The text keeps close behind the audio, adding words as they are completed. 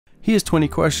Here's 20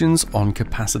 questions on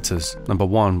capacitors. Number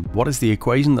 1. What is the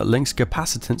equation that links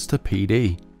capacitance to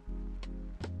PD?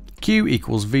 Q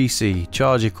equals Vc,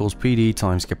 charge equals PD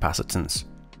times capacitance.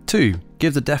 2.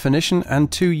 Give the definition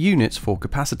and 2 units for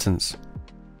capacitance.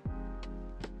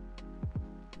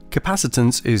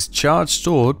 Capacitance is charge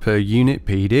stored per unit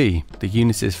PD. The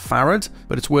unit is farad,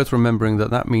 but it's worth remembering that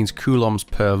that means coulombs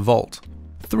per volt.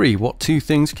 3. What 2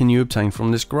 things can you obtain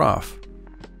from this graph?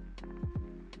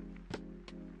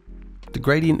 The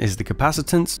gradient is the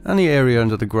capacitance, and the area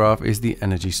under the graph is the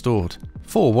energy stored.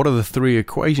 4. What are the 3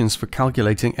 equations for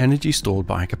calculating energy stored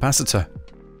by a capacitor?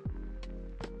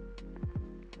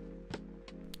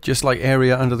 Just like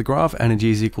area under the graph,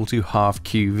 energy is equal to half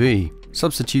QV.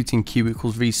 Substituting Q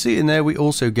equals Vc in there, we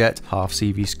also get half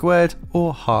CV squared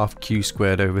or half Q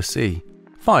squared over C.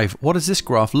 5. What does this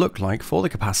graph look like for the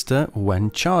capacitor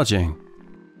when charging?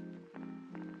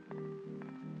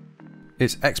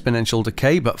 It's exponential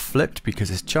decay but flipped because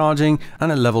it's charging,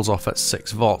 and it levels off at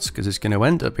 6 volts because it's going to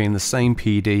end up being the same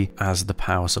PD as the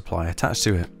power supply attached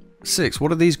to it. 6. What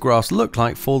do these graphs look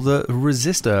like for the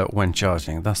resistor when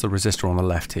charging? That's the resistor on the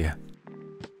left here.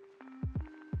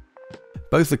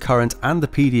 Both the current and the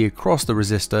PD across the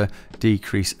resistor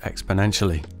decrease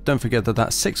exponentially. Don't forget that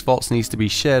that 6 volts needs to be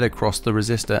shared across the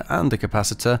resistor and the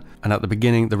capacitor, and at the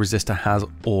beginning the resistor has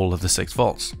all of the 6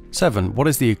 volts. 7. What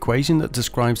is the equation that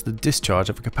describes the discharge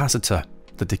of a capacitor?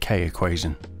 The decay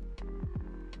equation.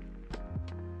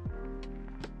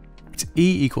 It's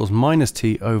E equals minus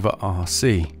T over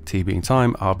RC, T being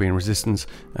time, R being resistance,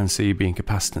 and C being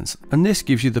capacitance. And this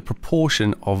gives you the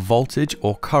proportion of voltage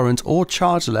or current or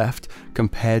charge left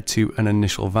compared to an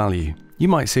initial value. You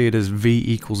might see it as V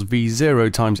equals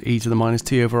V0 times E to the minus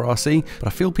T over RC, but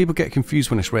I feel people get confused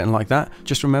when it's written like that.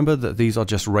 Just remember that these are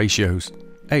just ratios.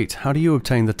 8. How do you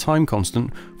obtain the time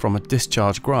constant from a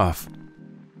discharge graph?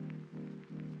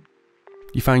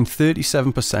 You find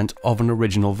 37% of an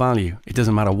original value. It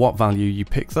doesn't matter what value you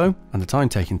pick though, and the time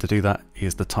taken to do that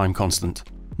is the time constant.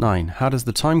 9. How does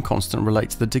the time constant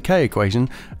relate to the decay equation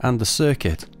and the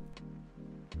circuit?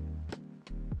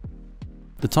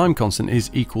 The time constant is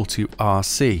equal to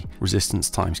RC, resistance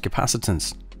times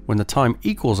capacitance. When the time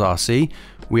equals RC,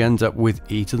 we end up with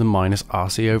e to the minus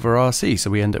RC over RC, so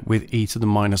we end up with e to the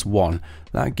minus 1.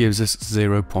 That gives us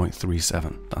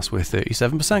 0.37. That's where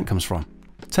 37% comes from.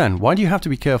 10. Why do you have to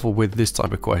be careful with this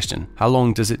type of question? How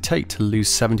long does it take to lose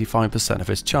 75% of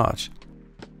its charge?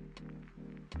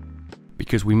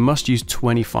 Because we must use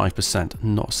 25%,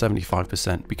 not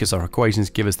 75%, because our equations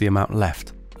give us the amount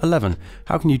left. 11.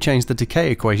 How can you change the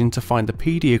decay equation to find the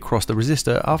PD across the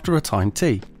resistor after a time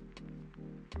t?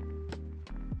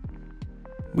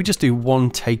 We just do one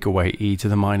takeaway e to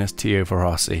the minus t over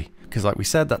RC. Because like we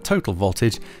said, that total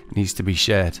voltage needs to be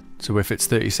shared. So if it's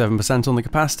 37% on the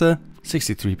capacitor,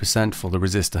 63% for the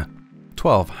resistor.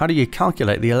 12. How do you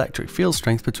calculate the electric field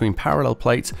strength between parallel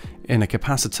plates in a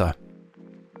capacitor?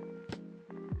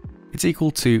 It's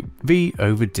equal to V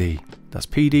over D. That's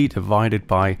PD divided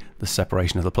by the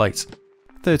separation of the plates.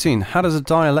 13. How does a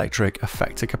dielectric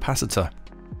affect a capacitor?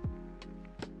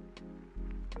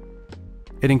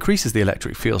 It increases the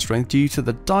electric field strength due to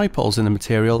the dipoles in the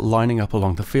material lining up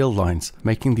along the field lines,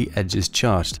 making the edges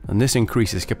charged, and this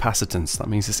increases capacitance. That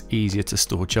means it's easier to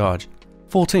store charge.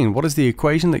 14. What is the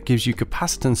equation that gives you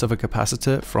capacitance of a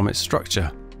capacitor from its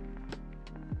structure?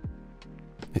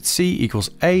 It's C equals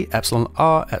A epsilon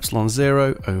R epsilon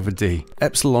 0 over D.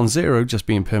 Epsilon 0 just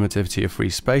being permittivity of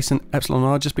free space, and epsilon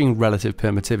R just being relative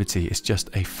permittivity. It's just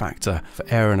a factor. For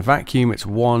air in a vacuum, it's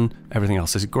 1, everything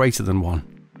else is greater than 1.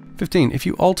 15. If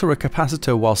you alter a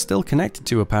capacitor while still connected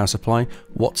to a power supply,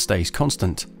 what stays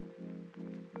constant?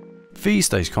 V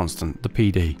stays constant, the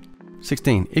PD.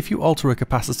 16. If you alter a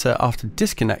capacitor after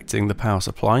disconnecting the power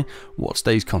supply, what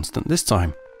stays constant this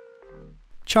time?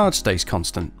 Charge stays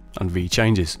constant, and V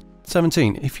changes.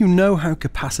 17. If you know how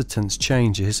capacitance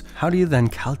changes, how do you then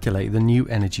calculate the new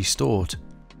energy stored?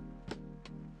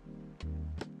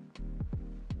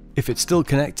 If it's still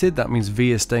connected, that means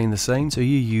V is staying the same, so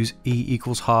you use E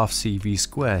equals half CV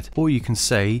squared, or you can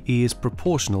say E is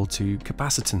proportional to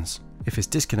capacitance. If it's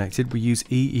disconnected, we use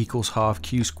E equals half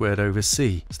Q squared over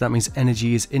C, so that means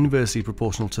energy is inversely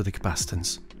proportional to the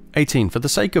capacitance. 18. For the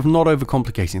sake of not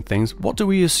overcomplicating things, what do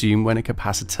we assume when a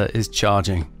capacitor is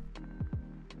charging?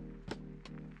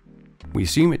 We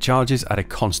assume it charges at a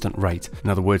constant rate. In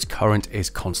other words, current is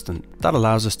constant. That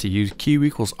allows us to use Q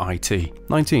equals IT.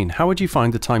 19. How would you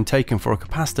find the time taken for a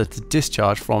capacitor to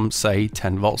discharge from, say,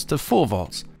 10 volts to 4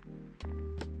 volts?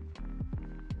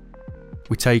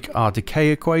 We take our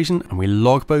decay equation and we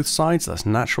log both sides, that's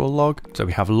natural log. So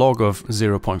we have log of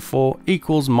 0.4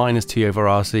 equals minus T over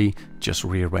RC, just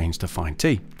rearrange to find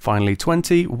T. Finally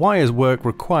 20, why is work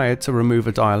required to remove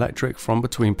a dielectric from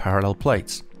between parallel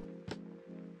plates?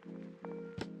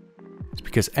 It's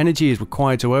because energy is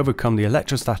required to overcome the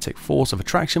electrostatic force of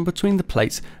attraction between the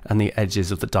plates and the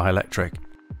edges of the dielectric.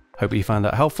 Hope you found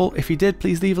that helpful. If you did,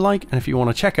 please leave a like, and if you want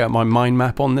to check out my mind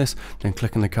map on this, then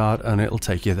click on the card and it'll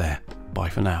take you there. Bye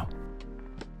for now.